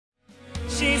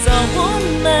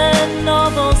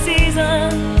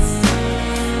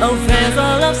A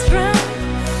vessel of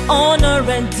strength, honor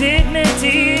and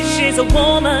dignity. She's a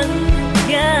woman,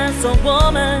 yes, a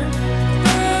woman,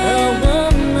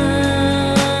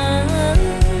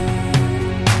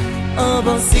 of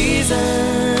all seasons.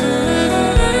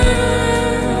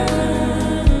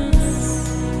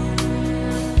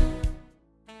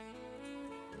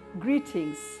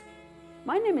 Greetings.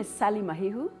 My name is Sally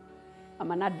Mahihu.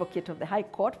 I'm an advocate of the High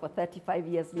Court for 35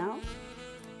 years now.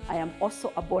 I am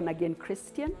also a born-again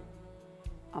Christian,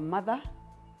 a mother,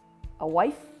 a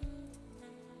wife,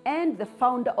 and the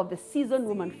founder of the Seasoned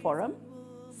Woman Forum.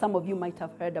 Some of you might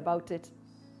have heard about it.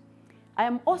 I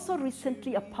am also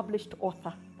recently a published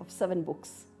author of 7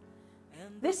 books.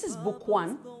 This is book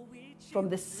 1 from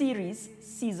the series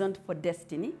Seasoned for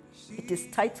Destiny. It is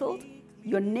titled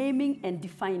Your Naming and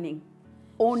Defining,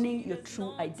 Owning Your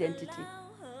True Identity.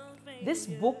 This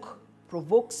book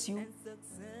provokes you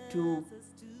to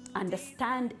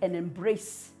understand and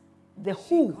embrace the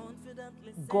who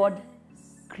God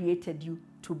created you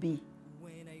to be.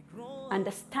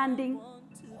 Understanding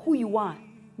who you are,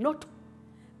 not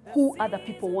who other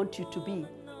people want you to be.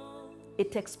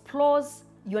 It explores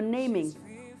your naming,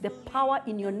 the power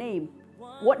in your name.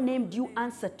 What name do you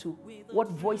answer to? What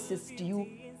voices do you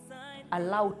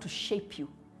allow to shape you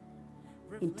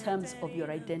in terms of your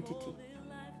identity?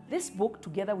 This book,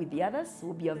 together with the others,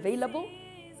 will be available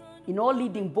in all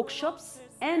leading bookshops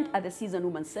and at the Seasoned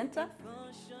Woman Center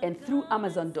and through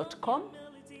Amazon.com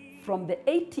from the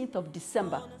 18th of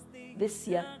December this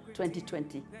year,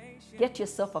 2020. Get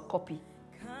yourself a copy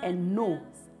and know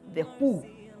the who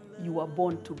you are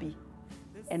born to be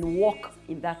and walk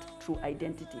in that true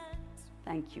identity.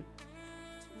 Thank you.